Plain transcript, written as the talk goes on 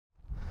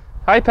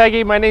Hi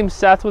Peggy, my name's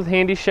Seth with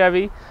Handy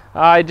Chevy.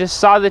 I just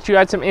saw that you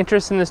had some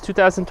interest in this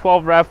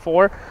 2012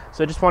 Rav4,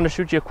 so I just wanted to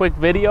shoot you a quick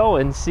video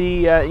and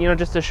see,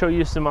 just to show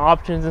you some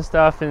options and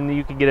stuff, and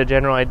you could get a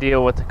general idea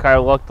of what the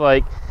car looked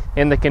like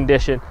and the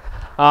condition.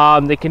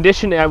 The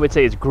condition, I would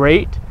say, is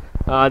great.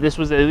 This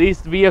was the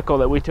leased vehicle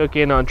that we took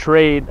in on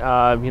trade,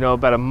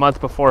 about a month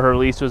before her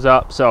lease was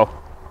up, so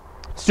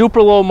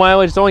super low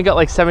mileage. It's only got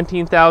like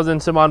 17,000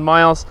 some odd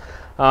miles.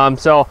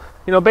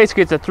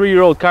 Basically it's a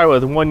 3-year-old car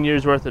with 1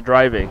 year's worth of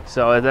driving.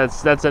 So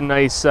that's a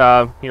nice,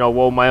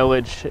 low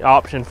mileage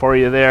option for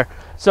you there.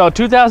 So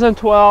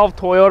 2012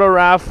 Toyota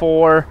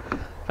Rav4,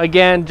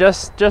 again,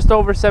 just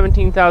over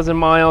 17,000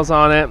 miles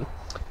on it.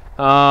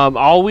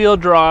 All-wheel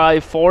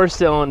drive,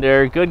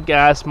 4-cylinder, good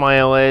gas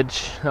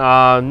mileage.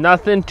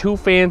 Nothing too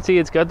fancy.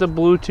 It's got the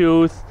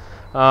Bluetooth,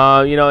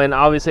 and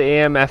obviously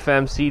AM,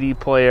 FM, CD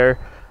player.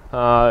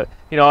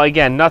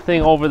 Again,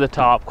 nothing over the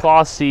top.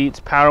 Cloth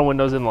seats, power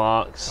windows and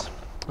locks.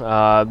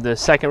 The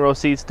second row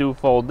seats do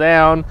fold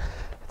down.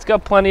 It's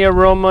got plenty of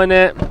room in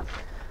it.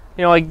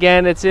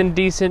 Again, it's in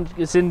decent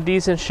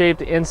shape.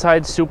 The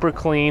inside's super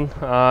clean.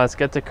 It's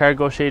got the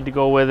cargo shade to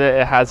go with it.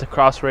 It has the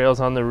cross rails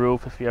on the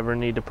roof if you ever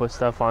need to put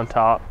stuff on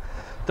top.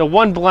 The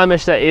one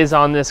blemish that is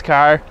on this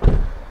car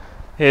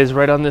is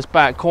right on this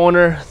back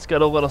corner. It's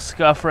got a little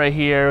scuff right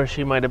here.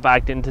 She might have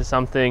backed into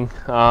something.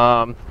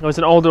 It was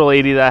an older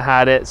lady that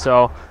had it,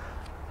 so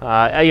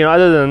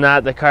other than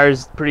that, the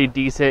car's pretty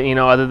decent,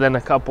 other than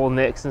a couple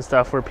nicks and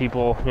stuff where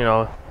people,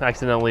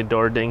 accidentally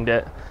door dinged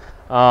it.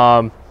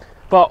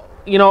 But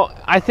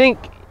I think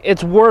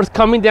it's worth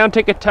coming down,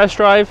 take a test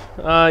drive.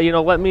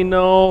 Let me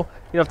know,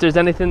 if there's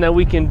anything that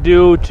we can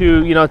do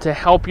to, to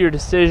help your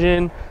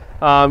decision,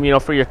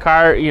 for your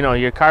car,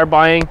 your car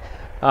buying.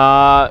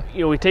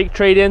 We take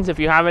trade-ins. If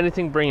you have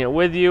anything, bring it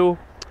with you.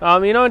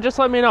 Just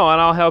let me know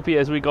and I'll help you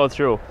as we go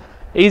through.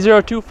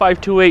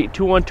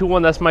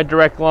 802-528-2121, that's my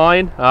direct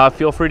line.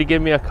 Feel free to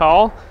give me a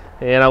call,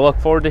 and I look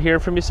forward to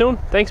hearing from you soon.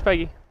 Thanks,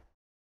 Peggy.